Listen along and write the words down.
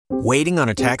Waiting on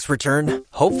a tax return?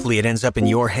 Hopefully it ends up in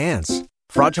your hands.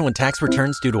 Fraudulent tax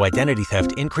returns due to identity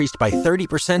theft increased by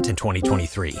 30% in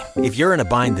 2023. If you're in a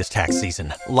bind this tax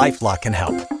season, LifeLock can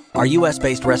help. Our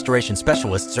U.S.-based restoration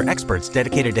specialists are experts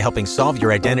dedicated to helping solve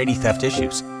your identity theft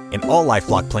issues. And all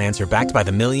LifeLock plans are backed by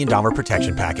the $1 Million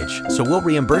Protection Package. So we'll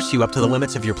reimburse you up to the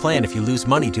limits of your plan if you lose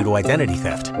money due to identity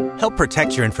theft. Help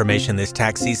protect your information this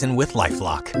tax season with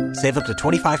LifeLock. Save up to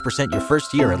 25% your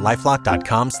first year at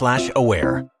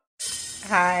LifeLock.com/aware.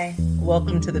 Hi,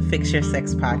 welcome to the Fix Your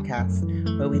Sex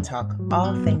podcast, where we talk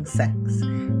all things sex.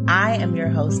 I am your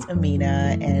host,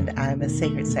 Amina, and I'm a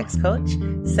sacred sex coach,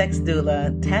 sex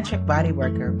doula, tantric body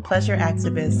worker, pleasure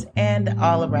activist, and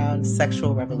all-around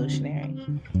sexual revolutionary.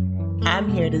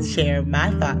 I'm here to share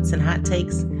my thoughts and hot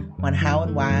takes on how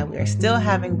and why we are still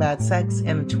having bad sex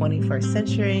in the 21st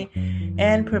century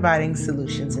and providing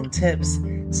solutions and tips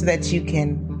so that you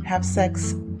can have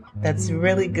sex that's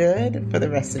really good for the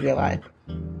rest of your life.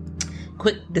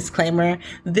 Quick disclaimer,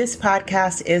 this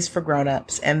podcast is for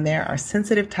grown-ups and there are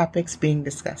sensitive topics being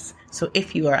discussed. So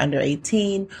if you are under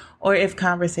 18 or if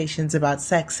conversations about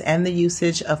sex and the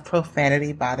usage of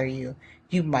profanity bother you,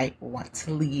 you might want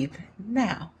to leave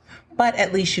now. But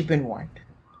at least you've been warned.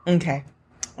 Okay,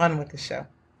 on with the show.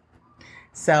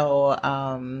 So,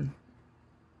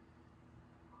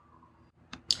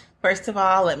 first of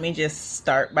all, let me just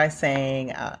start by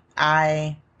saying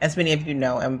as many of you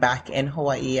know, I'm back in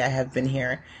Hawaii. I have been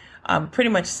here pretty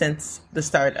much since the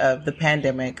start of the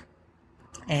pandemic.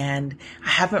 And I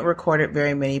haven't recorded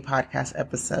very many podcast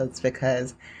episodes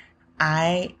because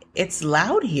it's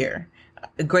loud here.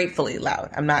 Gratefully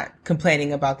loud. I'm not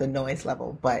complaining about the noise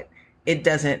level, but it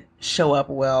doesn't show up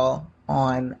well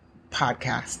on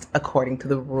podcast according to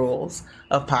the rules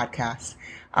of podcasts.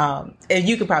 And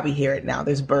you can probably hear it now.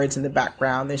 There's birds in the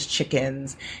background, there's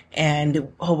chickens,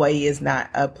 and Hawaii is not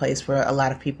a place where a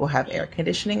lot of people have air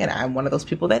conditioning, and I'm one of those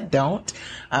people that don't.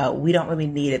 We don't really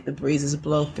need it. The breezes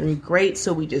blow through great,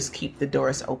 so we just keep the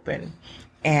doors open.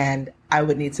 And I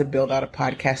would need to build out a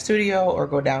podcast studio or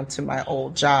go down to my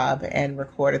old job and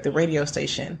record at the radio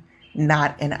station.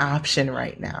 Not an option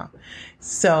right now.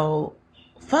 So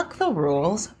fuck the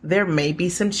rules. There may be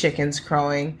some chickens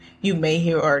crowing. You may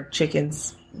hear, or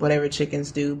chickens, whatever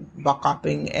chickens do,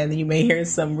 buck-hopping, and you may hear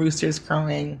some roosters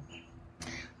crowing.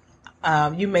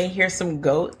 You may hear some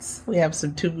goats. We have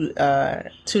two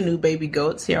new baby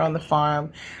goats here on the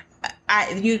farm.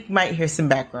 You might hear some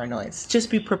background noise. Just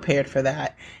be prepared for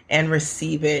that and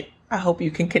receive it. I hope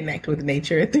you can connect with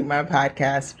nature through my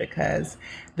podcast because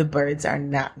the birds are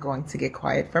not going to get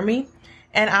quiet for me.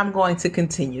 And I'm going to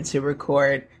continue to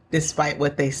record despite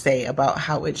what they say about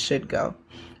how it should go.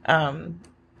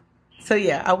 So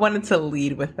yeah, I wanted to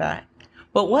lead with that.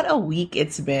 But what a week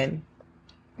it's been.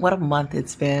 What a month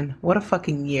it's been. What a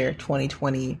fucking year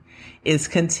 2020 is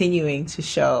continuing to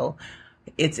show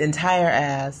its entire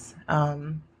ass.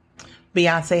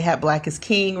 Beyonce had Black is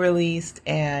King released,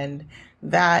 and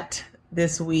that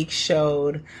this week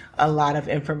showed a lot of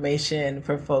information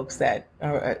for folks that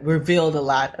revealed a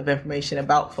lot of information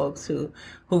about folks who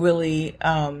really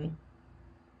have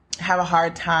a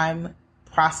hard time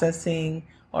processing,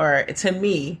 or to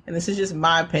me, and this is just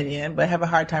my opinion, but have a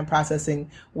hard time processing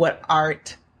what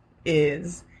art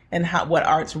is and what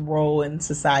art's role in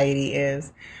society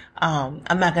is. I'm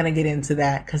not going to get into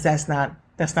that because that's not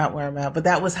where I'm at, but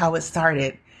that was how it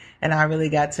started. And I really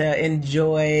got to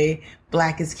enjoy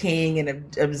Black is King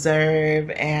and observe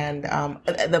and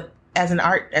as an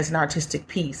artistic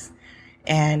piece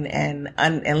and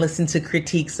listen to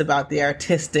critiques about the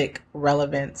artistic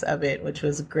relevance of it, which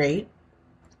was great.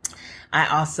 I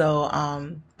also,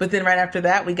 but then right after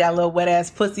that, we got a little wet ass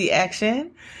pussy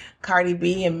action. Cardi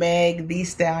B and Meg Thee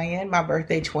Stallion, my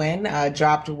birthday twin,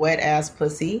 dropped Wet Ass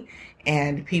Pussy,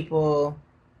 and people,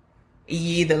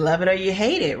 you either love it or you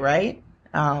hate it, right?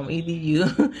 Either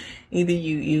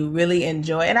you really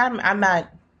enjoy, and I'm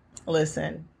not,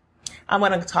 listen, I'm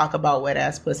going to talk about wet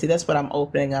ass pussy. That's what I'm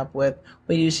opening up with.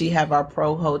 We usually have our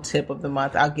pro-ho tip of the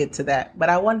month. I'll get to that, but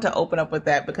I wanted to open up with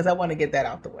that because I want to get that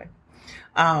out the way.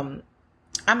 I'm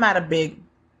not a big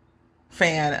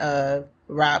fan of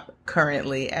rap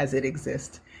currently as it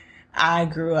exists. I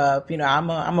grew up, I'm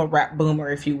a rap boomer,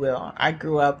 if you will. I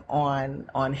grew up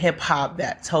on hip hop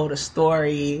that told a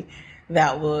story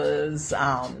that was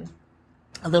a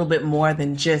little bit more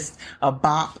than just a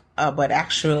bop, but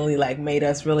actually like made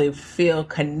us really feel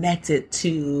connected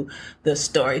to the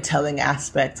storytelling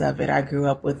aspect of it. I grew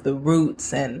up with the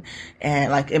roots and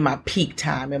like in my peak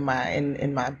time, in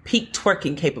my peak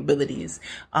twerking capabilities.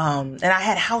 And I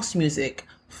had house music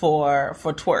for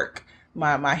twerk.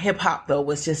 My hip hop though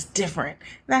was just different.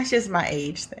 That's just my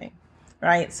age thing.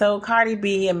 right? So Cardi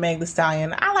B and Meg Thee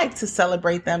Stallion, I like to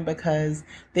celebrate them because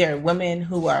they're women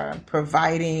who are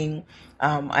providing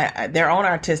their own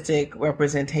artistic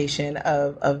representation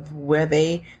of where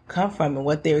they come from and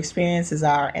what their experiences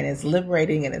are. And it's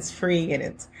liberating and it's free and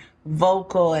it's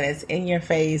vocal and it's in your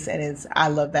face. And I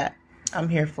love that. I'm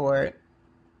here for it.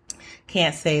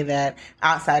 Can't say that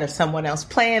outside of someone else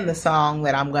playing the song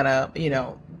that I'm gonna,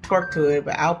 twerk to it,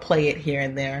 but I'll play it here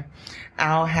and there.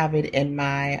 I'll have it in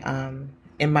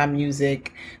my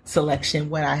music selection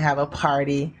when I have a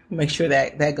party. Make sure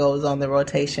that goes on the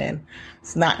rotation.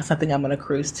 It's not something I'm gonna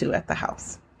cruise to at the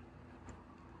house.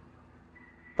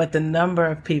 But the number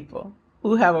of people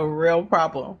who have a real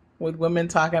problem with women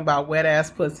talking about wet ass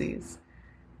pussies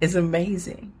is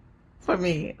amazing. For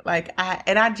me,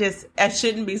 I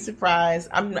shouldn't be surprised.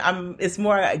 It's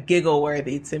more giggle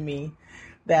worthy to me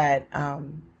that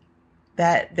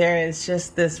there is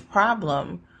just this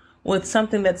problem with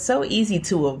something that's so easy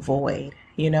to avoid.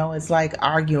 It's like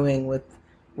arguing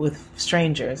with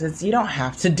strangers. You don't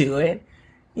have to do it.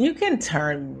 You can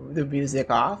turn the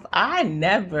music off. I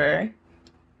never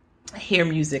hear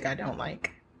music I don't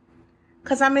like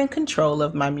because I'm in control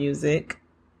of my music.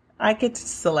 I get to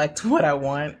select what I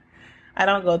want. I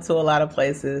don't go to a lot of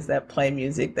places that play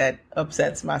music that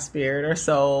upsets my spirit or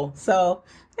soul. So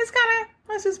it's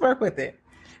let's just work with it.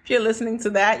 If you're listening to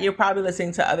that, you're probably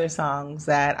listening to other songs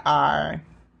that are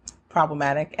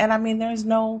problematic. And there's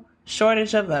no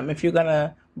shortage of them. If you're going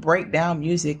to break down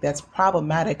music that's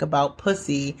problematic about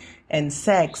pussy and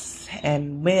sex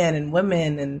and men and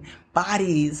women and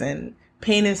bodies and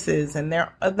penises and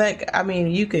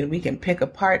we can pick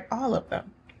apart all of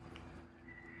them.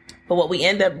 But what we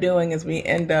end up doing is we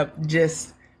end up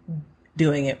just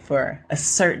doing it for a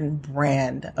certain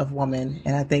brand of woman.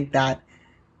 And I think that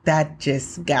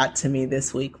just got to me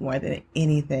this week more than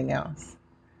anything else.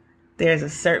 There's a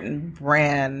certain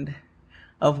brand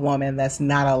of woman that's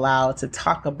not allowed to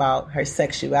talk about her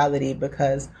sexuality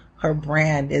because her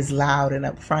brand is loud and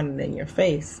upfront and in your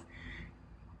face.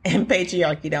 And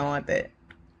patriarchy don't want that.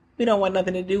 We don't want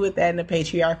nothing to do with that in a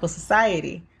patriarchal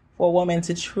society. For a woman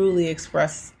to truly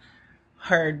express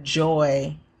her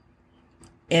joy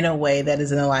in a way that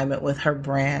is in alignment with her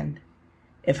brand.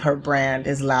 If her brand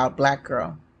is loud black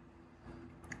girl,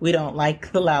 we don't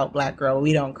like the loud black girl.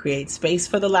 We don't create space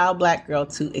for the loud black girl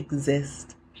to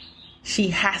exist. She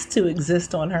has to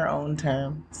exist on her own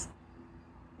terms.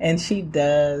 And she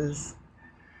does.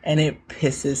 And it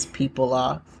pisses people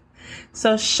off.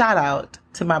 So shout out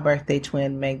to my birthday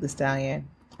twin, Meg Thee Stallion,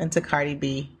 and to Cardi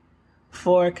B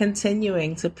for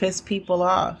continuing to piss people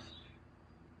off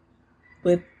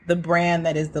with the brand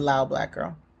that is the loud black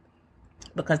girl.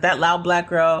 Because that loud black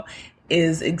girl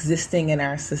is existing in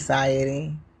our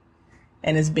society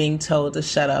and is being told to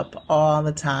shut up all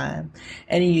the time.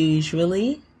 And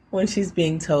usually when she's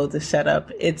being told to shut up,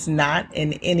 it's not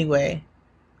in any way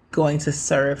going to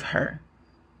serve her.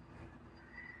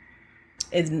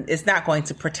 It's not going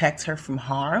to protect her from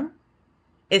harm.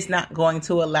 It's not going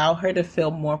to allow her to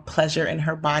feel more pleasure in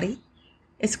her body.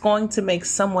 It's going to make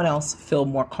someone else feel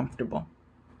more comfortable.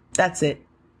 That's it.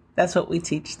 That's what we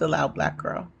teach the loud black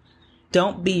girl.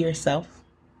 Don't be yourself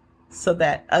so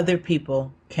that other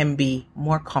people can be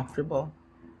more comfortable.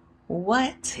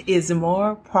 What is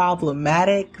more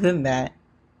problematic than that?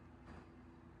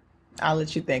 I'll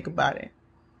let you think about it.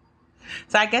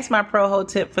 So I guess my pro-ho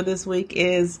tip for this week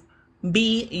is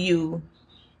be you.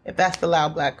 If that's the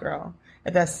loud black girl,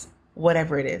 if that's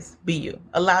whatever it is, be you.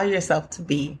 Allow yourself to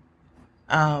be.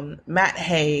 Matt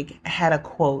Haig had a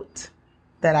quote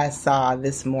that I saw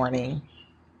this morning.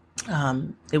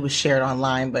 It was shared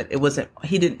online, but he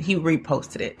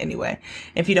reposted it anyway.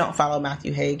 If you don't follow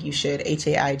Matthew Haig, you should.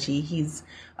 Haig. He's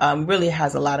really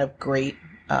has a lot of great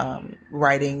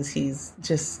writings. He's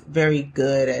just very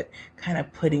good at kind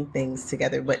of putting things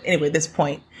together. But anyway, this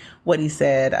point, what he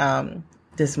said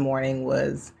this morning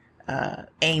was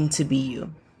aim to be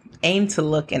you. Aim to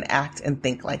look and act and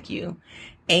think like you.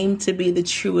 Aim to be the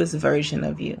truest version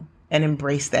of you and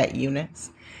embrace that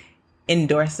you-ness.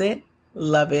 Endorse it,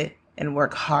 love it, and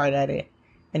work hard at it.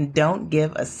 And don't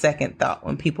give a second thought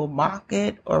when people mock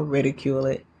it or ridicule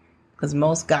it, because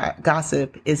most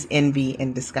gossip is envy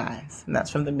in disguise. And that's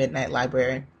from the Midnight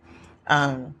Library.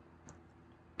 And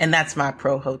that's my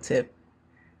pro-ho tip,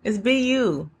 is be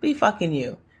you. Be fucking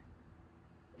you.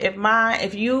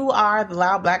 If you are the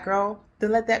loud black girl,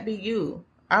 then let that be you.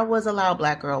 I was a loud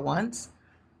black girl once.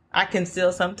 I can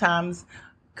still sometimes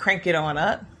crank it on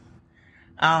up.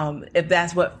 If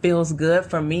that's what feels good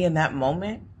for me in that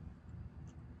moment,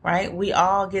 right? We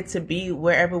all get to be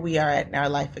wherever we are at in our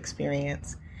life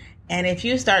experience. And if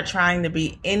you start trying to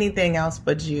be anything else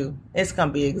but you, it's going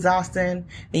to be exhausting,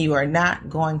 and you are not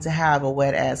going to have a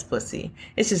wet ass pussy.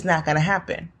 It's just not going to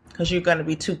happen because you're going to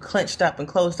be too clenched up and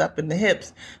closed up in the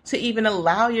hips to even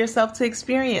allow yourself to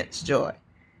experience joy,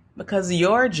 because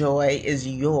your joy is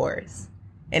yours.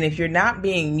 And if you're not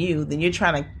being you, then you're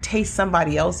trying to taste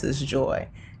somebody else's joy.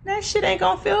 That shit ain't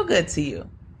going to feel good to you.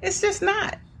 It's just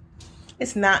not.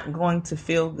 It's not going to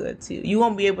feel good to you. You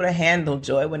won't be able to handle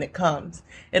joy when it comes.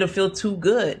 It'll feel too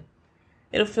good.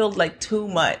 It'll feel like too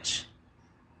much.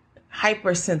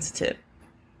 Hypersensitive.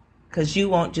 Because you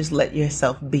won't just let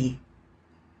yourself be.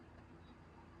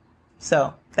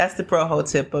 So that's the pro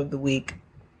tip of the week.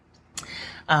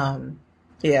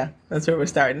 Yeah, that's where we're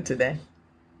starting today.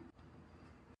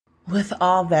 With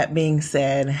all that being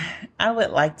said, I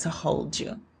would like to hold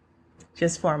you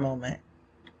just for a moment.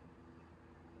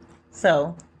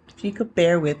 So, if you could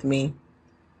bear with me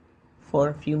for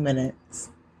a few minutes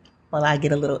while I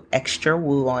get a little extra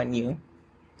woo on you.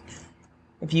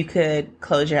 If you could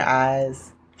close your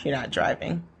eyes if you're not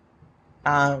driving.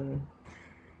 And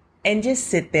just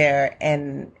sit there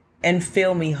and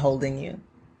feel me holding you.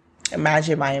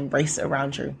 Imagine my embrace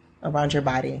around your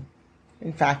body.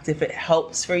 In fact, if it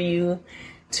helps for you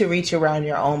to reach around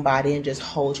your own body and just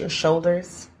hold your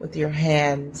shoulders with your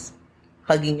hands,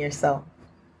 hugging yourself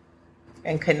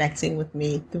and connecting with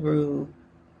me through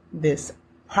this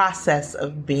process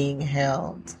of being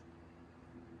held.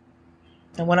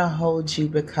 I want to hold you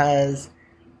because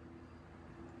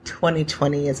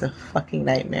 2020 is a fucking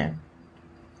nightmare.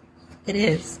 It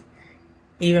is.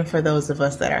 Even for those of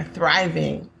us that are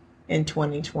thriving in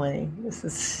 2020, this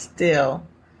is still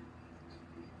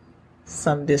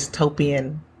some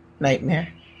dystopian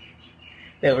nightmare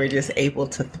that we're just able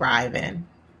to thrive in.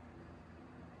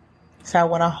 So I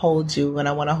want to hold you, and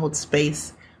I want to hold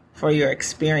space for your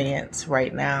experience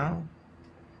right now.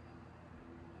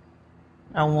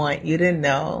 I want you to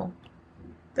know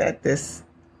that this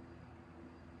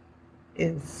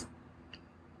is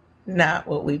not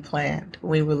what we planned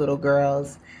when we were little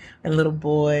girls and little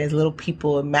boys, little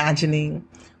people imagining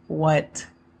what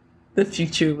the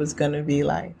future was going to be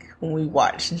like. When we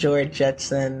watched George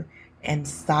Jetson and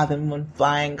saw them on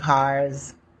flying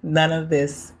cars, none of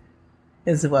this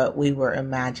is what we were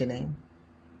imagining.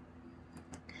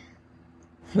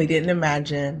 We didn't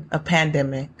imagine a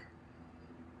pandemic.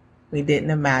 We didn't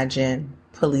imagine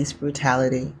police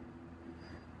brutality.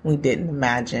 We didn't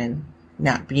imagine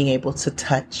not being able to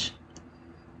touch,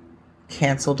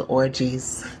 canceled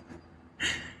orgies,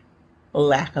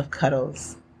 lack of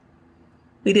cuddles.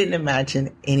 We didn't imagine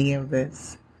any of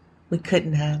this. We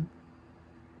couldn't have.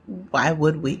 Why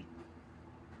would we?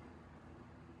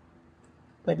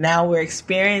 But now we're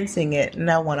experiencing it, and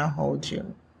I want to hold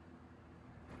you.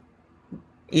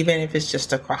 Even if it's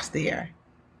just across the air.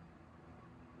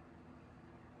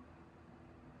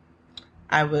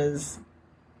 I was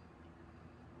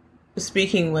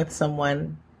speaking with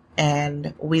someone,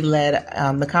 and we led,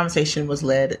 the conversation was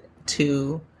led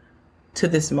to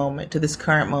this moment, to this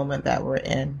current moment that we're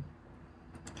in.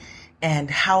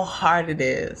 And how hard it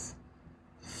is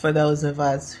for those of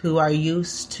us who are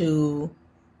used to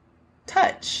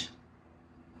touch.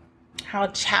 How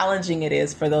challenging it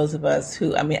is for those of us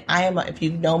who, if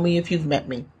you know me, if you've met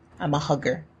me, I'm a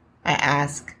hugger. I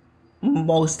ask.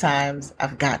 Most times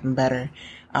I've gotten better.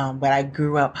 But I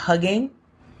grew up hugging.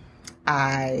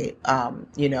 I,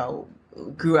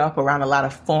 grew up around a lot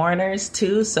of foreigners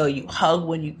too. So you hug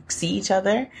when you see each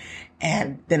other.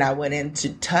 And then I went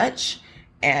into touch,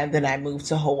 and then I moved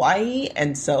to Hawaii.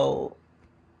 And so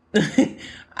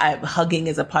hugging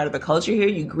is a part of the culture here.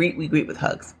 We greet with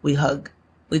hugs. We hug.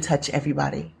 We touch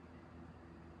everybody.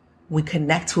 We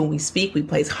connect when we speak. We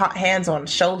place hands on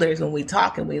shoulders when we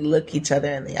talk, and we look each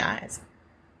other in the eyes.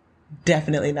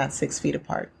 Definitely not 6 feet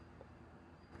apart.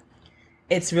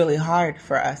 It's really hard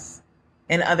for us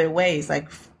in other ways.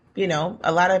 Like,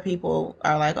 a lot of people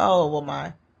are like, oh, well,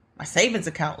 my savings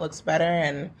account looks better,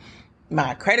 and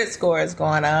my credit score is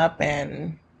going up,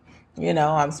 and,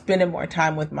 I'm spending more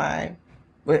time with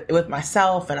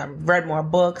myself, and I've read more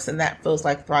books, and that feels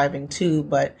like thriving too.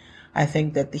 But I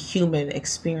think that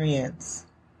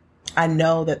I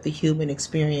know that the human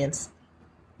experience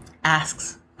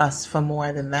asks us for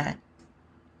more than that.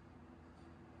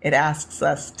 It asks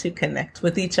us to connect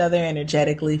with each other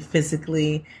energetically,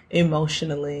 physically,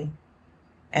 emotionally.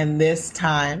 And this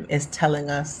time is telling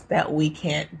us that we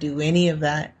can't do any of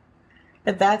that,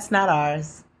 that that's not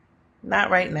ours, not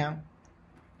right now.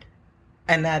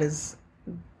 And that is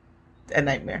a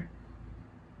nightmare.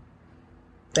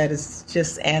 That is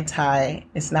just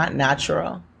it's not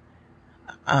natural.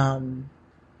 And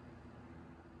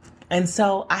And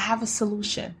so I have a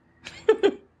solution.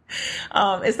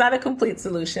 It's not a complete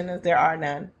solution, as there are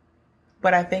none.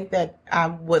 But I think that I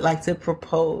would like to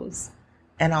propose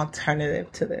an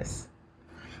alternative to this.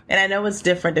 And I know it's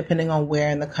different depending on where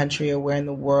in the country or where in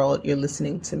the world you're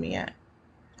listening to me at.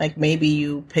 Like maybe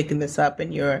you picking this up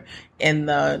and you're in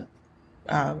the,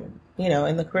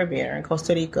 in the Caribbean or in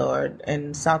Costa Rica or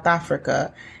in South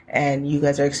Africa, and you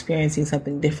guys are experiencing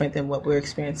something different than what we're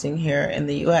experiencing here in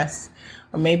the U.S.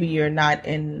 Or maybe you're not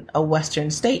in a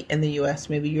Western state in the U.S.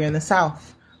 Maybe you're in the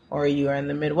South or you are in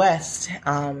the Midwest.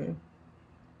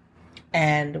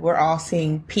 And we're all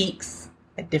seeing peaks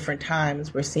at different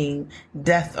times. We're seeing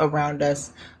death around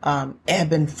us,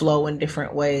 ebb and flow in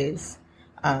different ways.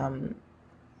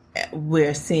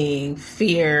 We're seeing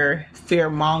fear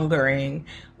mongering.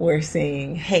 We're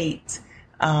seeing hate.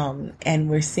 And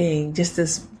we're seeing just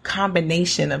this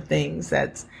combination of things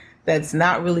that's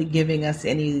not really giving us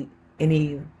any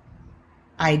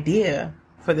idea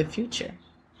for the future.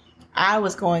 I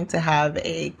was going to have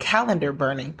a calendar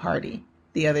burning party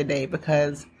the other day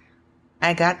because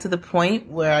I got to the point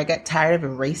where I got tired of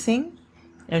erasing.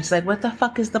 And it's like, what the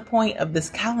fuck is the point of this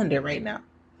calendar right now?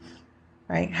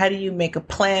 Right? How do you make a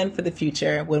plan for the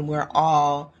future when when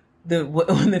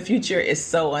the future is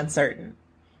so uncertain?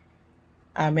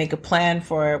 I make a plan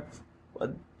for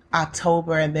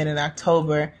October, and then in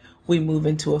October, we move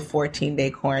into a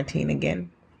 14-day quarantine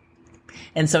again.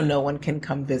 And so no one can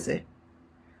come visit.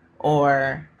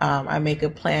 Or I make a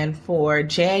plan for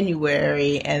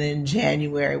January, and in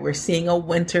January we're seeing a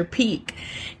winter peak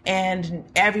and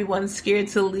everyone's scared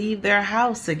to leave their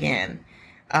house again.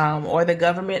 Or the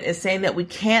government is saying that we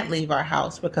can't leave our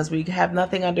house because we have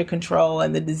nothing under control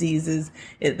and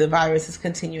the virus is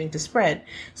continuing to spread.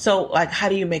 So like, how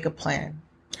do you make a plan?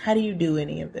 How do you do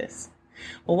any of this?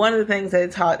 Well, one of the things that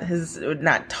it has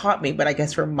not taught me, but I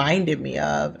guess reminded me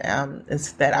of,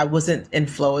 is that I wasn't in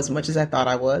flow as much as I thought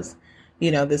I was.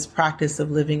 This practice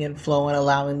of living in flow and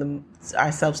allowing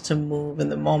ourselves to move in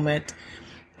the moment.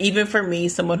 Even for me,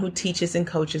 someone who teaches and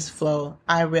coaches flow,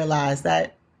 I realized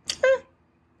that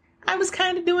I was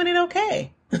kind of doing it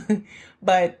okay.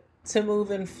 But to move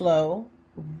in flow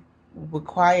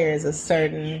requires a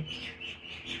certain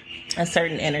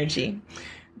energy.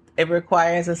 It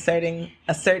requires a certain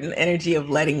energy of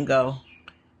letting go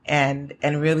and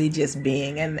really just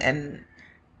being. And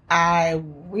I've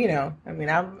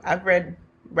read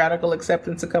Radical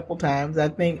Acceptance a couple times.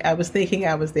 I was thinking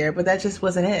I was there, but that just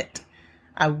wasn't it.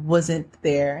 I wasn't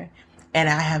there. And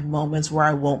I have moments where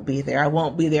I won't be there. I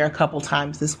won't be there a couple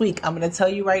times this week. I'm going to tell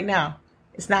you right now,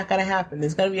 it's not going to happen.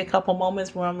 There's going to be a couple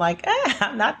moments where I'm like,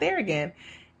 I'm not there again.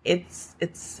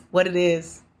 It's what it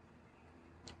is.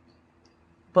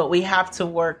 But we have to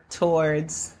work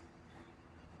towards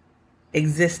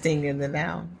existing in the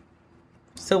now.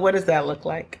 So what does that look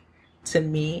like to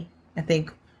me? I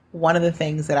think one of the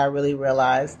things that I really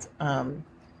realized, and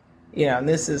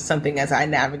this is something as I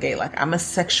navigate, like I'm a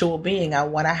sexual being. I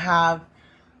want to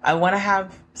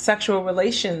have sexual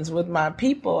relations with my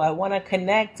people. I want to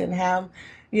connect and have,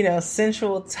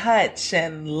 sensual touch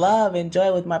and love and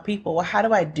joy with my people. Well, how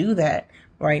do I do that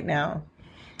right now?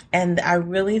 And I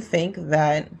really think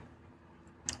that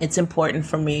it's important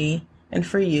for me and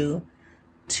for you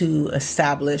to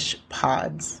establish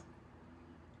pods.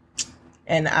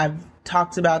 And I've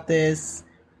talked about this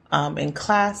in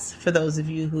class. For those of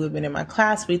you who have been in my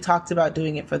class, we talked about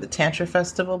doing it for the Tantra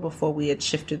Festival before we had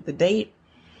shifted the date.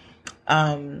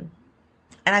 And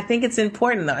I think it's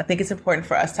important, though. I think it's important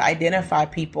for us to identify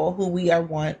people who we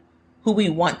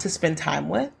want to spend time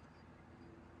with,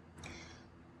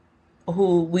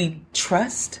 who we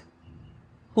trust,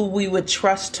 who we would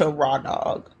trust to raw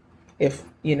dog, if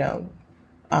in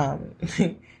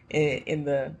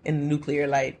the nuclear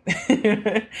light.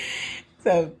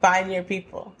 So find your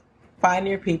people. Find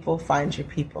your people.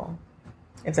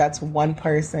 If that's one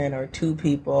person or two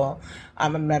people,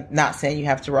 I'm not saying you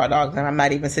have to raw dog them. I'm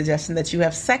not even suggesting that you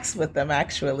have sex with them,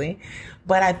 actually.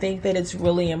 But I think that it's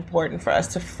really important for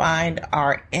us to find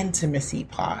our intimacy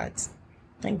pods.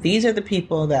 Like, these are the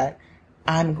people that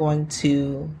I'm going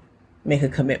to make a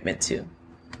commitment to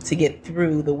get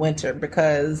through the winter,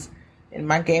 because in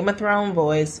my Game of Thrones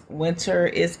voice, winter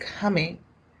is coming.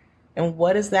 And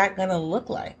what is that going to look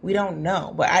like? We don't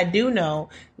know. But I do know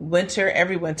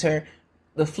every winter,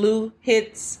 the flu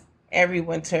hits. Every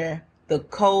winter, the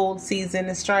cold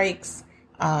season strikes.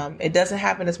 It doesn't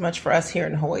happen as much for us here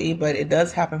in Hawaii, but it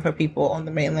does happen for people on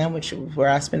the mainland, which is where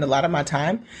I spend a lot of my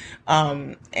time.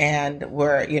 And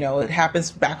where, it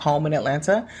happens back home in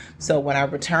Atlanta. So when I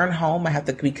return home, I have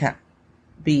to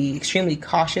be extremely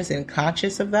cautious and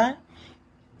conscious of that.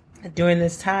 During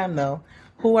this time, though,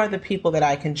 Who are the people that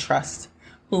I can trust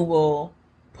who will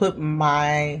put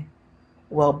my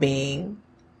well-being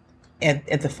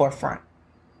at the forefront?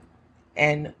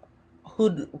 And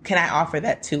who can I offer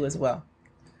that to as well?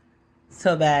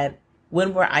 So that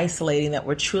when we're isolating, that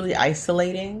we're truly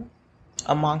isolating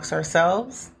amongst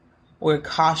ourselves, we're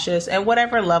cautious, and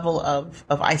whatever level of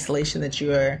isolation that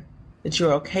you're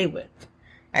okay with.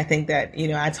 I think that,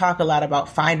 I talk a lot about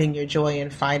finding your joy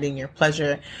and finding your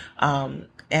pleasure.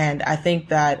 And I think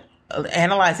that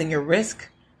analyzing your risk,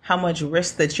 how much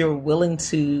risk that you're willing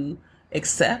to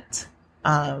accept,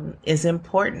 is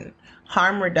important.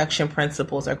 Harm reduction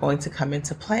principles are going to come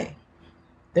into play.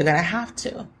 They're going to have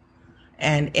to.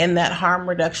 And in that harm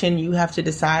reduction, you have to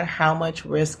decide how much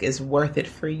risk is worth it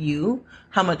for you,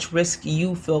 how much risk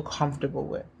you feel comfortable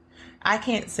with. I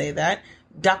can't say that.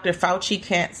 Dr. Fauci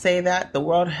can't say that. The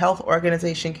World Health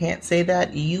Organization can't say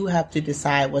that. You have to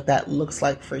decide what that looks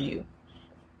like for you.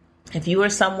 If you are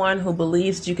someone who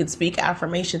believes you can speak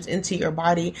affirmations into your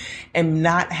body and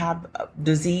not have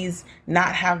disease,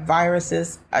 not have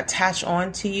viruses attach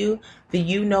on to you, then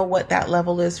you know what that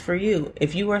level is for you.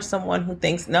 If you are someone who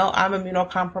thinks, no, I'm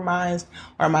immunocompromised,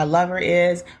 or my lover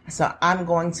is, so I'm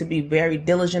going to be very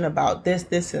diligent about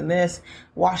this, and this,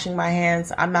 washing my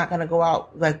hands, I'm not going to go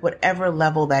out, like whatever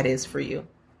level that is for you.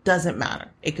 Doesn't matter.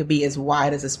 It could be as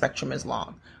wide as the spectrum is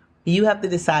long. You have to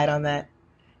decide on that.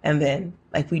 And then,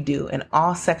 like we do in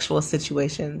all sexual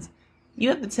situations, you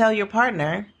have to tell your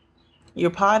partner, your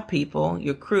pod people,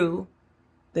 your crew,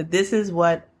 that this is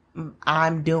what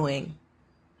I'm doing.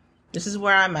 This is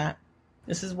where I'm at.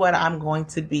 This is what I'm going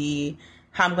to be,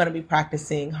 how I'm going to be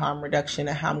practicing harm reduction,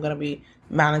 and how I'm going to be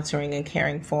monitoring and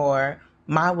caring for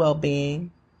my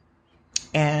well-being.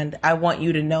 And I want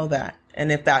you to know that.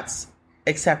 And if that's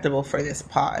acceptable for this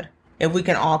pod, if we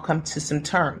can all come to some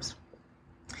terms.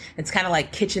 It's kind of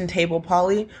like kitchen table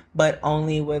poly, but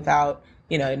only without,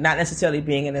 not necessarily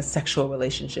being in a sexual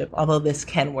relationship, although this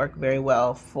can work very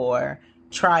well for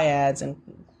triads and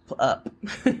up.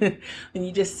 When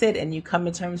you just sit and you come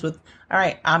to terms with, all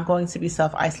right, I'm going to be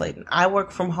self-isolating. I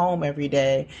work from home every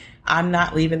day. I'm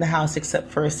not leaving the house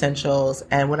except for essentials.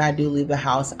 And when I do leave the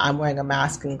house, I'm wearing a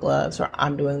mask and gloves, or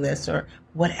I'm doing this, or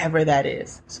whatever that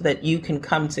is, so that you can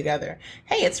come together.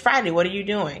 Hey, it's Friday. What are you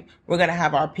doing? We're going to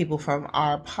have our people from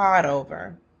our pod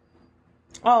over.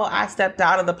 Oh, I stepped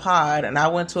out of the pod and I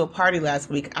went to a party last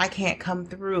week. I can't come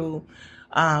through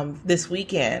this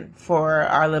weekend for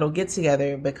our little get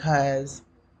together because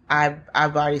I've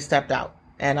already stepped out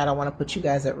and I don't want to put you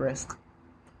guys at risk.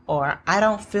 Or I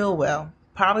don't feel well.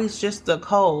 Probably it's just the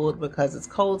cold because it's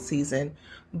cold season,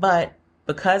 but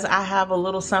because I have a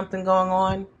little something going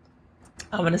on,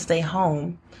 I'm going to stay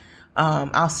home.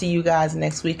 I'll see you guys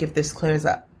next week if this clears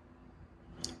up.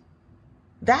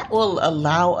 That will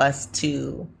allow us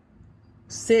to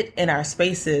sit in our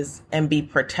spaces and be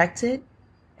protected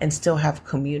and still have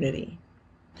community.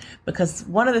 Because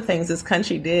one of the things this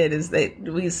country did is that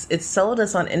it sold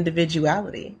us on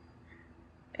individuality.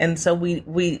 And so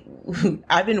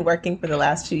I've been working for the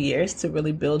last few years to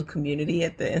really build community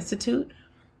at the Institute,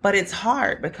 but it's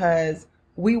hard because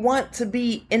we want to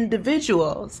be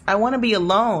individuals. I want to be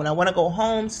alone. I want to go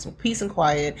home to some peace and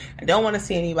quiet. I don't want to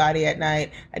see anybody at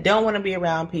night. I don't want to be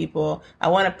around people. I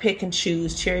want to pick and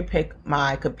choose, cherry pick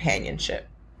my companionship.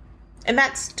 And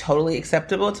that's totally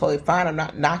acceptable, totally fine. I'm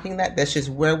not knocking that. That's just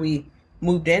where we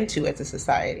moved into as a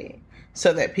society.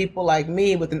 So that people like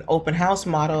me with an open house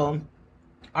model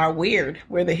are weird.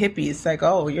 We're the hippies. Like,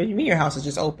 oh, you mean your house is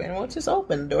just open? Well, it's just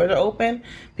open. The doors are open.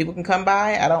 People can come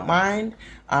by. I don't mind.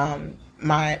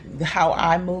 How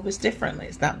I move is differently.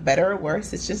 It's not better or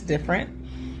worse. It's just different.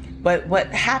 But what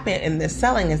happened in this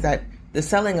selling is that the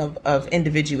selling of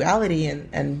individuality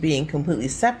and being completely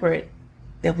separate,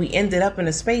 that we ended up in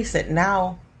a space that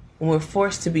now when we're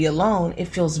forced to be alone, it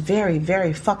feels very,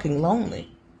 very fucking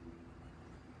lonely.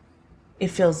 It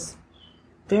feels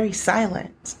very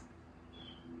silent,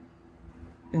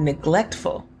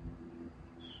 neglectful.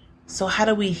 So how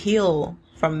do we heal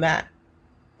from that?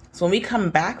 So when we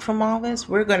come back from all this,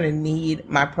 we're going to need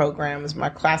my programs, my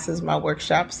classes, my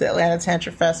workshops, the Atlanta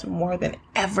Tantra Fest more than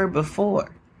ever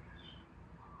before.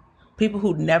 People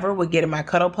who never would get in my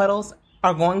cuddle puddles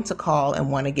are going to call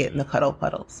and want to get in the cuddle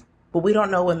puddles. But we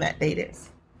don't know when that date is.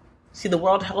 See, the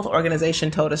World Health Organization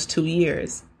told us 2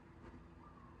 years,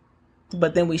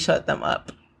 but then we shut them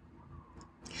up.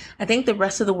 I think the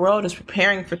rest of the world is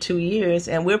preparing for 2 years,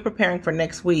 and we're preparing for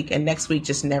next week, and next week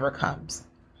just never comes.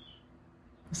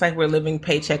 It's like we're living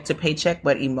paycheck to paycheck,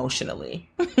 but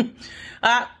emotionally.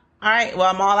 All right,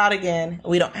 well, I'm all out again.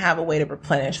 We don't have a way to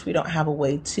replenish. We don't have a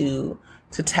way to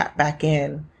tap back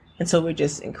in And so we're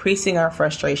just increasing our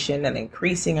frustration and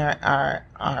increasing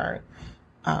our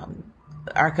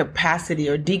capacity,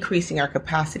 or decreasing our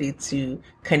capacity to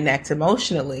connect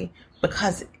emotionally.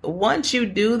 Because once you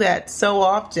do that so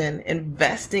often,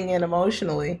 investing in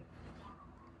emotionally,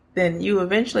 then you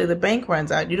eventually, the bank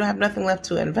runs out. You don't have nothing left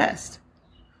to invest.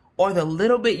 Or the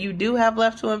little bit you do have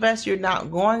left to invest, you're not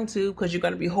going to, because you're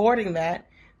going to be hoarding that,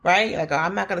 right? Like, oh,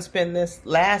 I'm not going to spend this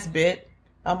last bit.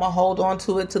 I'm going to hold on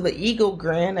to it till the eagle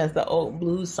grin, as the old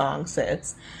blues song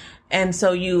says. And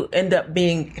so you end up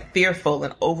being fearful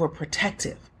and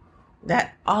overprotective.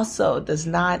 That also does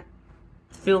not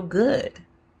feel good.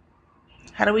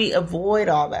 How do we avoid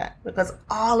all that? Because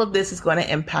all of this is going to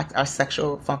impact our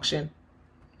sexual function.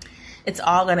 It's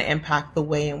all going to impact the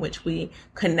way in which we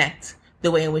connect,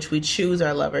 the way in which we choose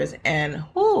our lovers. And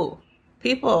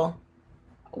people,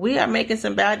 we are making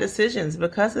some bad decisions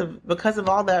because of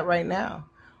all that right now.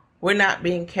 We're not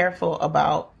being careful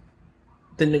about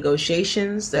the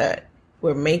negotiations that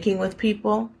we're making with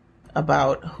people,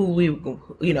 about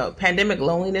pandemic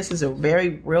loneliness is a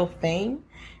very real thing.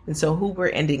 And so who we're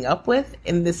ending up with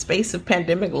in this space of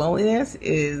pandemic loneliness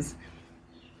is,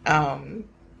 I've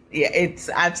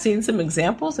seen some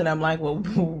examples and I'm like,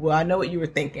 well, I know what you were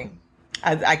thinking.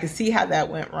 I can see how that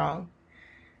went wrong,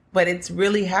 but it's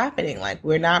really happening. Like,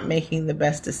 we're not making the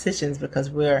best decisions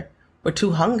because we're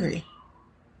too hungry.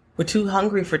 We're too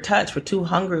hungry for touch. We're too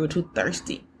hungry. We're too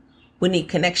thirsty. We need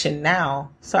connection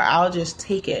now. So I'll just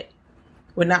take it.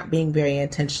 We're not being very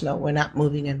intentional. We're not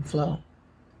moving in flow.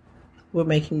 We're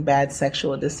making bad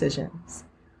sexual decisions.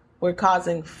 We're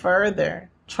causing further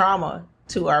trauma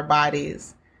to our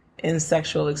bodies in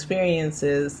sexual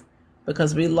experiences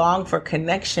because we long for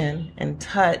connection and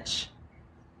touch.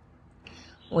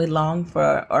 We long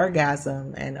for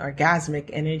orgasm and orgasmic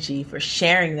energy, for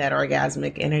sharing that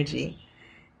orgasmic energy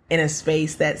in a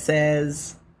space that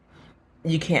says,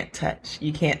 you can't touch,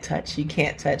 you can't touch, you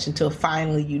can't touch, until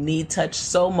finally you need touch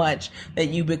so much that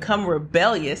you become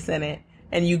rebellious in it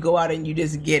and you go out and you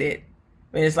just get it.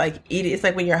 I mean, it's like eating. It's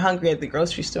like when you're hungry at the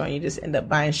grocery store and you just end up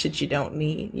buying shit you don't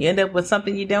need. You end up with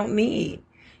something you don't need.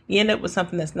 You end up with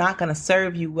something that's not going to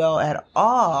serve you well at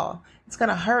all. It's going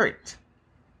to hurt.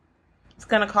 It's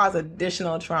going to cause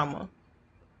additional trauma.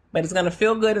 But it's going to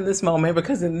feel good in this moment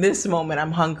because in this moment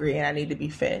I'm hungry and I need to be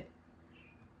fed.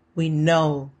 We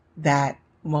know that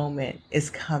moment is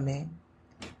coming.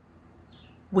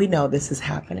 We know this is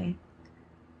happening.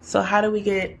 So how do we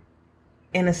get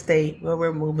in a state where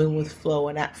we're moving with flow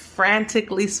and not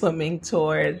frantically swimming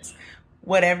towards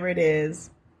whatever it is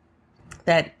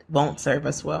that won't serve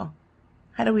us well?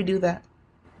 How do we do that?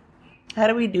 How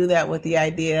do we do that with the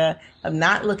idea of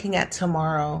not looking at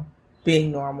tomorrow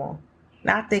being normal,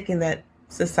 not thinking that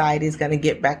society is going to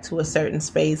get back to a certain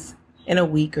space in a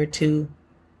week or two,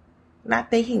 not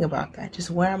thinking about that?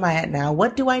 Just, where am I at now?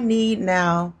 What do I need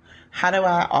now? How do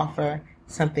I offer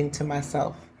something to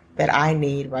myself that I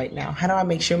need right now? How do I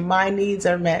make sure my needs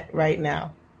are met right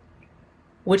now?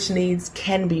 Which needs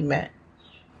can be met?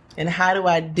 And how do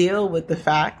I deal with the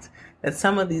fact that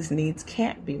some of these needs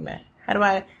can't be met? How do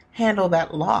I handle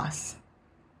that loss?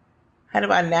 How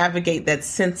do I navigate that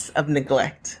sense of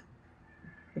neglect,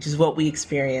 which is what we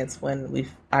experience when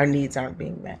our needs aren't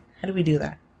being met? How do we do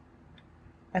that?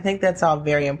 I think that's all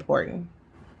very important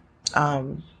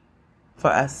for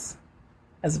us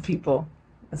as a people,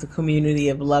 as a community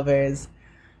of lovers,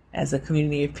 as a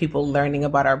community of people learning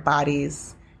about our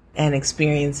bodies and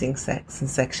experiencing sex and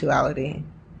sexuality.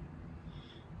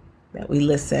 That we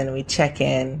listen, we check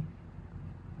in,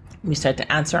 we start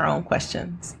to answer our own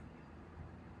questions.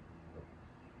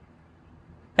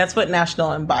 That's what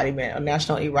National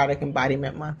Erotic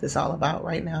Embodiment Month is all about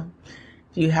right now.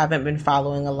 If you haven't been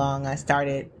following along,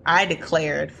 I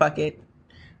declared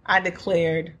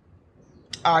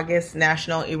August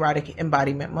National Erotic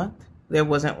Embodiment Month. There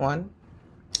wasn't one.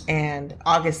 And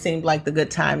August seemed like the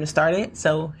good time to start it.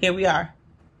 So here we are.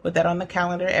 Put that on the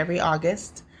calendar every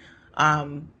August.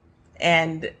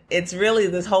 And it's really,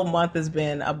 this whole month has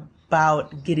been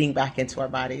about getting back into our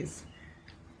bodies.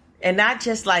 And not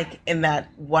just like in that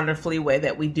wonderfully way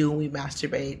that we do when we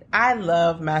masturbate. I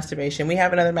love masturbation. We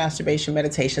have another masturbation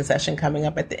meditation session coming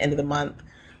up at the end of the month.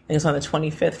 I think it's on the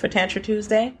 25th for Tantra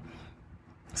Tuesday.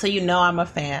 So you know I'm a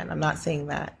fan. I'm not saying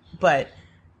that. But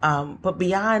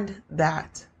beyond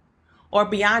that, or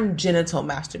beyond genital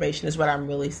masturbation is what I'm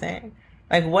really saying.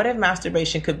 Like, what if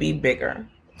masturbation could be bigger?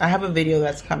 I have a video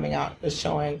that's coming out that's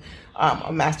showing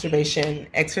a masturbation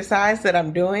exercise that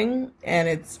I'm doing. And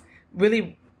it's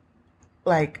really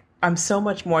like, I'm so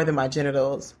much more than my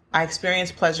genitals. I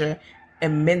experience pleasure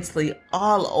immensely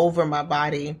all over my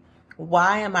body.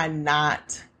 Why am I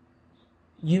not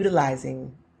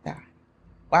utilizing that?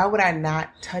 Why would I not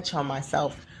touch on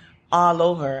myself all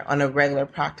over on a regular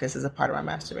practice as a part of my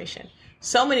masturbation?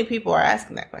 So many people are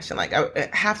asking that question. Like, I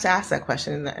have to ask that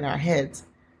question in our heads.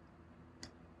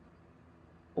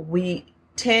 We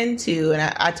tend to, and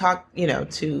I talk,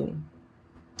 to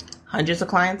hundreds of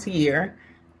clients a year,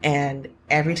 and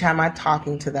every time I'm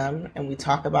talking to them and we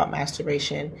talk about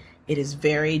masturbation, it is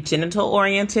very genital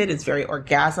oriented, it's very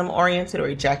orgasm oriented or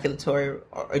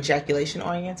ejaculation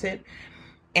oriented.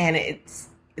 And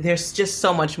there's just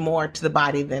so much more to the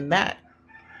body than that.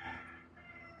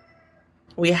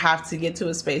 We have to get to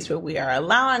a space where we are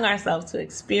allowing ourselves to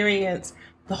experience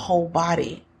the whole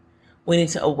body. We need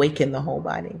to awaken the whole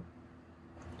body.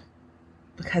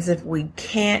 Because if we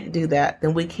can't do that,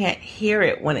 then we can't hear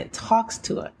it when it talks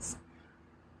to us.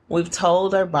 We've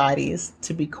told our bodies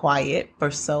to be quiet for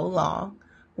so long.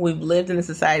 We've lived in a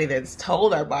society that's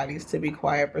told our bodies to be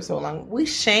quiet for so long. We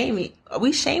shame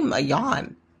a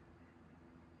yawn.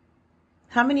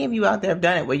 How many of you out there have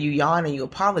done it where you yawn and you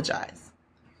apologize?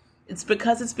 It's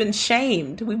because it's been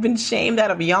shamed. We've been shamed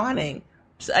out of yawning.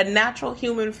 It's a natural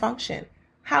human function.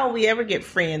 How will we ever get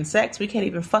free in sex? We can't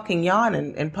even fucking yawn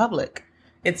in public.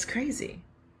 It's crazy.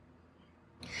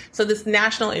 So this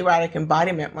National Erotic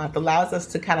Embodiment Month allows us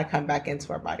to kind of come back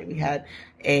into our body. We had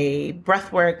a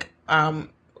breathwork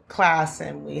class,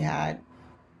 and we had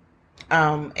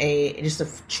just a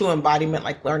true embodiment,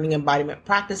 like learning embodiment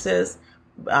practices,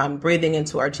 breathing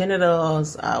into our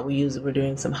genitals. We're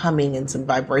doing some humming and some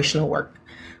vibrational work,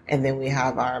 and then we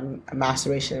have our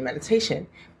masturbation and meditation.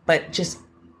 But just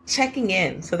checking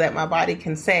in so that my body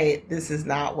can say, this is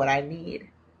not what I need.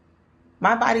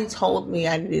 My body told me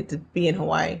I needed to be in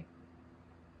Hawaii.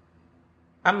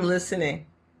 I'm listening.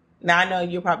 Now, I know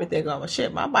you're probably thinking, oh, well,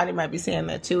 shit, my body might be saying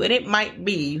that too. And it might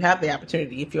be. You have the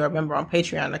opportunity, if you're a member on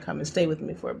Patreon, to come and stay with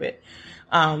me for a bit.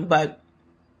 But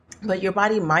your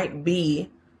body might be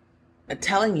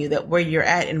telling you that where you're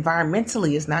at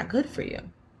environmentally is not good for you.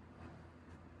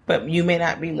 But you may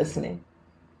not be listening.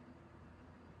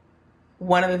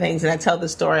 One of the things, and I tell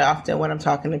this story often when I'm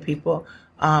talking to people,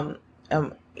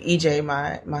 EJ,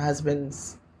 my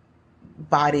husband's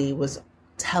body was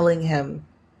telling him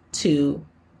to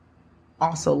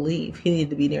also leave. He needed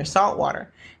to be near salt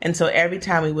water. And so every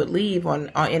time we would leave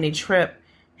on any trip,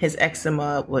 his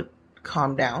eczema would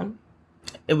calm down.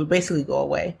 It would basically go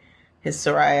away. His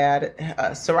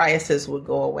psoriasis would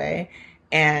go away.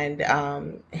 And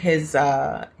he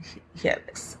had,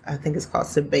 I think it's called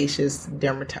sebaceous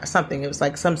dermatitis, something. It was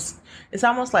like it's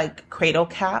almost like cradle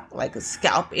cap, like a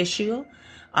scalp issue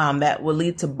that would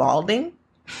lead to balding,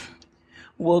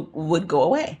 would go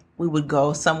away. We would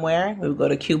go somewhere. We would go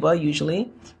to Cuba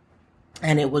usually,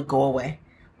 and it would go away.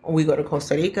 We go to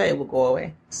Costa Rica, it would go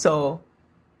away. So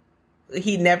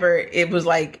it was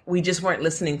like we just weren't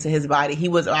listening to his body.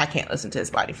 I can't listen to his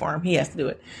body for him. He has to do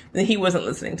it. Then he wasn't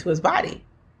listening to his body.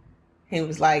 He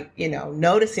was like,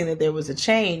 noticing that there was a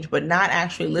change, but not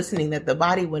actually listening that the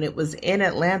body, when it was in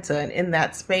Atlanta and in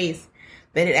that space,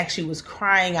 that it actually was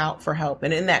crying out for help.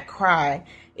 And in that cry,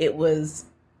 it was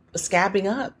scabbing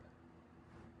up.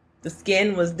 The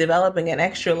skin was developing an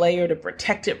extra layer to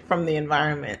protect it from the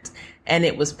environment. And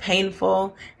it was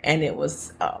painful, and it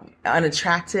was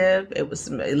unattractive. It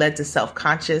led to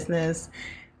self-consciousness.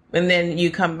 And then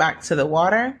you come back to the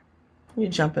water, you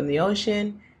jump in the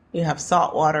ocean, you have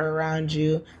salt water around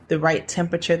you, the right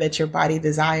temperature that your body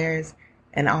desires,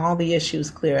 and all the issues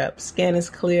clear up. Skin is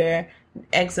clear.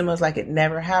 Eczema is like it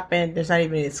never happened. There's not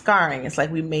even any scarring. It's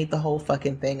like we made the whole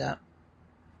fucking thing up.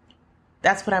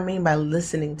 That's what I mean by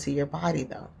listening to your body,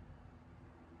 though.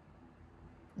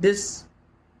 This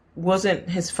wasn't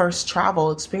his first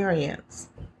travel experience.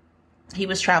 He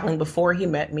was traveling before he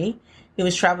met me. He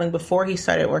was traveling before he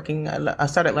started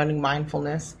learning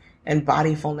mindfulness and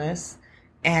bodyfulness,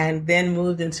 and then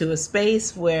moved into a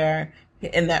space where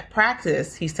in that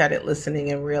practice, he started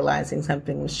listening and realizing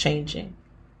something was changing.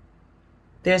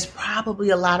 There's probably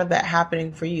a lot of that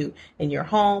happening for you in your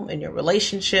home, in your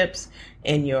relationships,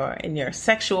 in your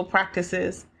sexual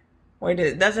practices, where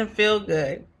it doesn't feel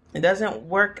good. It doesn't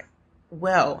work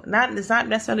well. It's not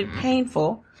necessarily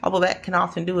painful, although that can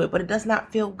often do it, but it does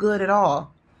not feel good at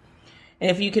all. And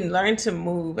if you can learn to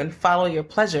move and follow your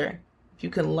pleasure, if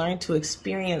you can learn to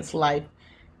experience life,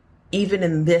 even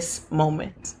in this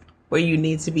moment where you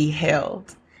need to be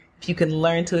held, if you can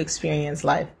learn to experience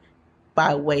life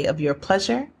by way of your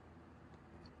pleasure,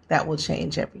 that will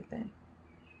change everything.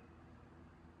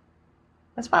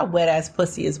 That's why wet ass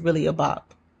pussy is really a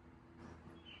bop.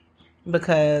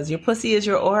 Because your pussy is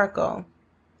your oracle.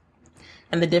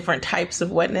 And the different types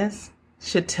of wetness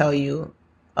should tell you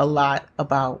a lot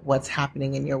about what's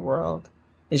happening in your world.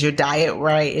 Is your diet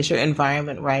right? Is your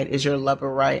environment right? Is your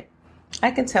lover right? I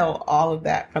can tell all of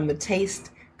that from the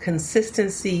taste,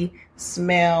 consistency,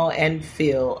 smell, and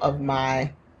feel of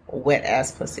my wet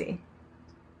ass pussy.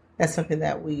 That's something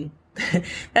that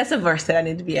that's a verse that I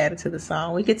need to be added to the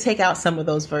song. We could take out some of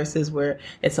those verses where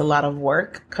it's a lot of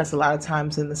work, because a lot of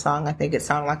times in the song, I think it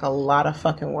sounded like a lot of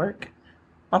fucking work.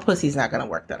 My pussy's not going to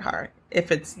work that hard.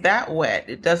 If it's that wet,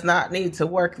 it does not need to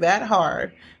work that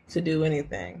hard to do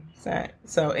anything.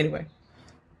 So anyway,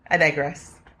 I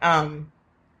digress.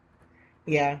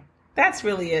 Yeah, that's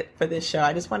really it for this show.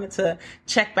 I just wanted to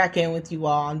check back in with you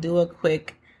all and do a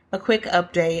quick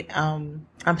update.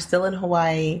 I'm still in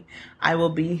Hawaii. I will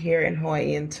be here in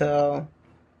Hawaii until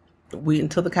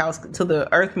the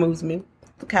earth moves me.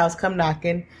 The cows come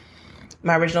knocking.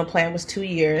 My original plan was 2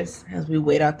 years as we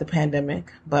wait out the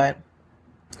pandemic, but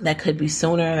that could be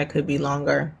sooner. That could be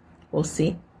longer. We'll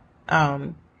see.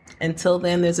 Until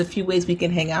then, there's a few ways we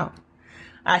can hang out.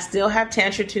 I still have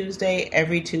Tantra Tuesday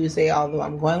every Tuesday, although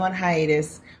I'm going on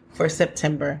hiatus for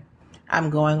September.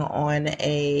 I'm going on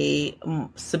a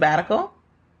sabbatical.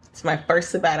 It's my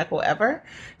first sabbatical ever.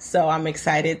 So I'm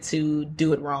excited to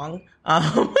do it wrong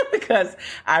because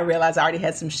I realized I already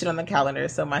had some shit on the calendar.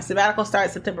 So my sabbatical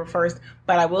starts September 1st,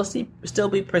 but I will still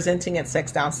be presenting at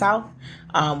Sex Down South,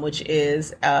 which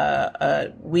is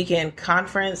a weekend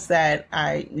conference that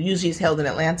I usually is held in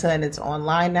Atlanta, and it's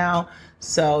online now.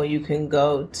 So you can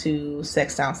go to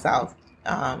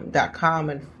sexdownsouth.com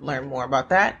and learn more about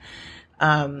that.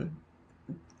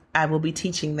 I will be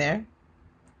teaching there.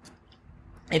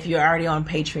 If you're already on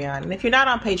Patreon, and if you're not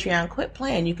on Patreon, quit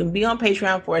playing. You can be on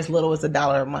Patreon for as little as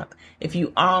 $1 a month. If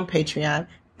you are on Patreon,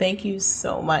 thank you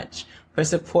so much for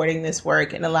supporting this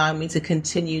work and allowing me to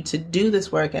continue to do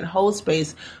this work and hold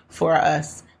space for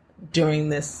us during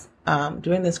this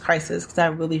crisis. Because I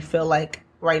really feel like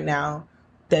right now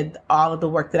that all of the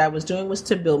work that I was doing was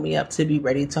to build me up to be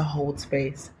ready to hold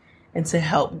space and to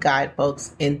help guide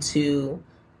folks into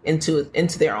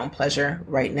their own pleasure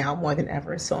right now more than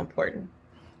ever. It's so important.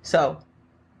 So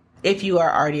if you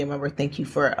are already a member, thank you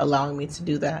for allowing me to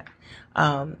do that.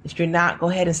 If you're not, go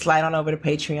ahead and slide on over to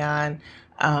Patreon.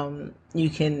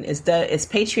 It's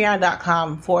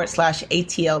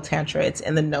patreon.com/ATL Tantra. It's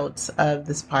in the notes of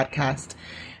this podcast,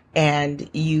 and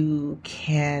you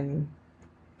can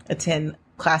attend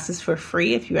classes for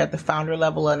free if you're at the founder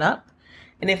level and up.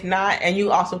 And if not, and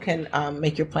you also can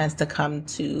make your plans to come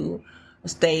to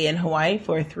stay in Hawaii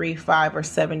for a 3, 5, or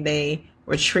 7 day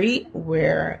retreat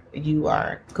where you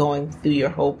are going through your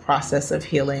whole process of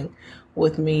healing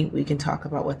with me. We can talk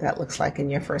about what that looks like in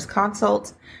your first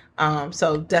consult.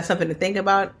 So that's something to think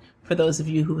about for those of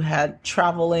you who had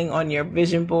traveling on your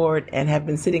vision board and have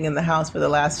been sitting in the house for the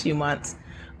last few months.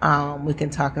 We can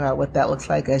talk about what that looks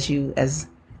like as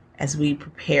we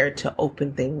prepare to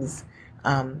open things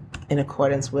in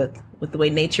accordance with the way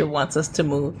nature wants us to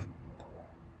move.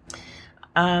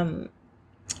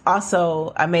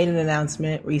 Also, I made an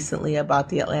announcement recently about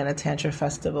the Atlanta Tantra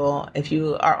Festival. If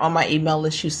you are on my email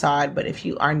list, you saw it, but if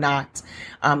you are not,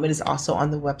 it is also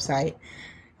on the website.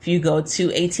 If you go to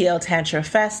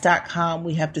atltantrafest.com,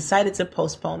 we have decided to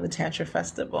postpone the Tantra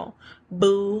Festival.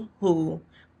 Boo-hoo,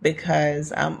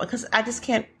 because I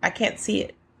can't see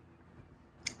it.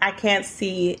 I can't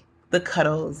see the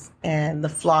cuddles and the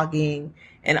flogging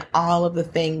and all of the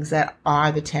things that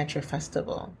are the Tantra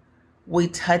Festival. We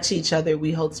touch each other.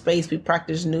 We hold space. We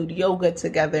practice nude yoga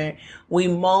together. We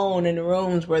moan in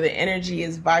rooms where the energy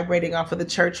is vibrating off of the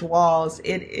church walls.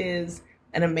 It is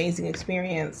an amazing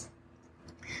experience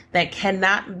that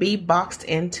cannot be boxed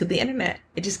into the internet.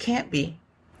 It just can't be.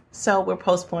 So we're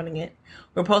postponing it.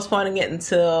 We're postponing it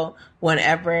until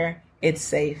whenever it's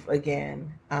safe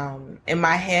again. In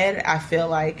my head, I feel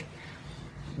like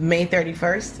May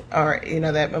 31st or,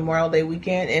 that Memorial Day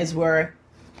weekend is where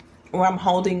I'm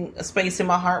holding a space in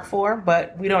my heart for,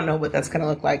 but we don't know what that's going to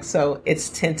look like. So it's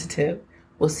tentative.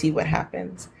 We'll see what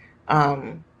happens.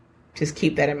 Just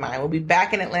keep that in mind. We'll be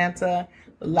back in Atlanta,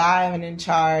 live and in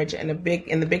charge, and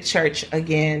in the big church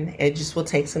again. It just will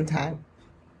take some time.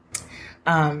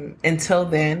 Until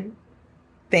then,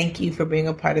 thank you for being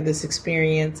a part of this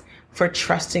experience, for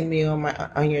trusting me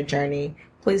on your journey.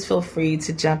 Please feel free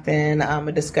to jump in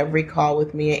a discovery call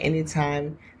with me at any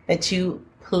time that you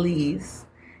please.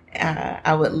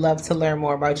 I would love to learn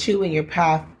more about you and your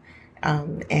path,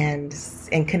 and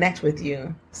connect with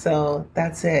you. So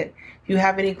that's it. If you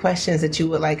have any questions that you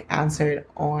would like answered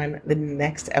on the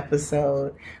next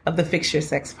episode of the Fix Your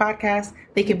Sex podcast,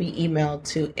 they can be emailed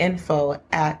to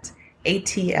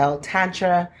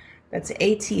info@ATLTantra. That's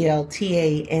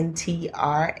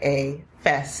ATLTANTRA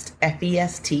Fest,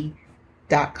 FEST.com.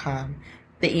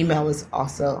 The email is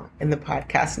also in the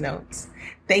podcast notes.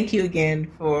 Thank you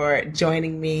again for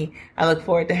joining me. I look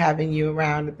forward to having you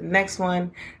around at the next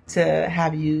one,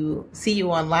 to see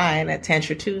you online at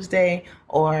Tantra Tuesday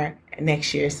or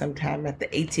next year sometime at the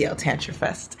ATL Tantra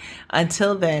Fest.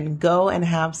 Until then, go and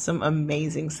have some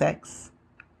amazing sex.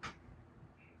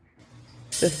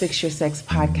 The Fix Your Sex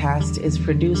podcast is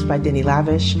produced by Denny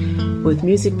Lavish with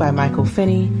music by Michael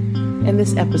Finney, and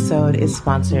this episode is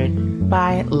sponsored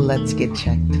by Let's Get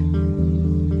Checked.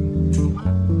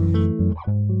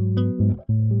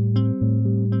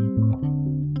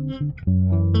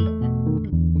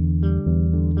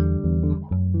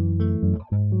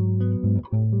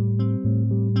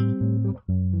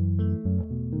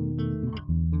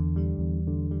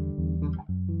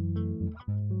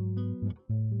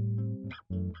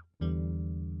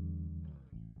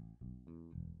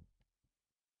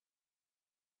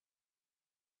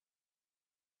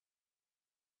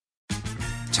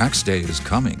 Tax day is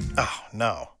coming. Oh,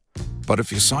 no. But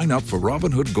if you sign up for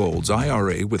Robinhood Gold's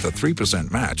IRA with a 3%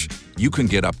 match, you can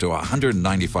get up to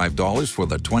 $195 for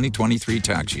the 2023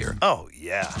 tax year. Oh,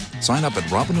 yeah. Sign up at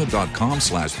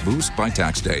Robinhood.com/boost by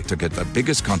tax day to get the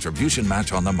biggest contribution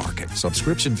match on the market.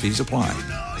 Subscription fees apply.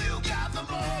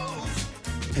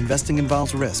 Investing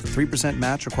involves risk. 3%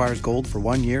 match requires gold for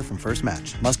 1 year from first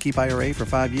match. Must keep IRA for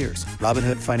 5 years.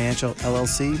 Robinhood Financial,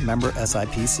 LLC, member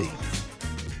SIPC.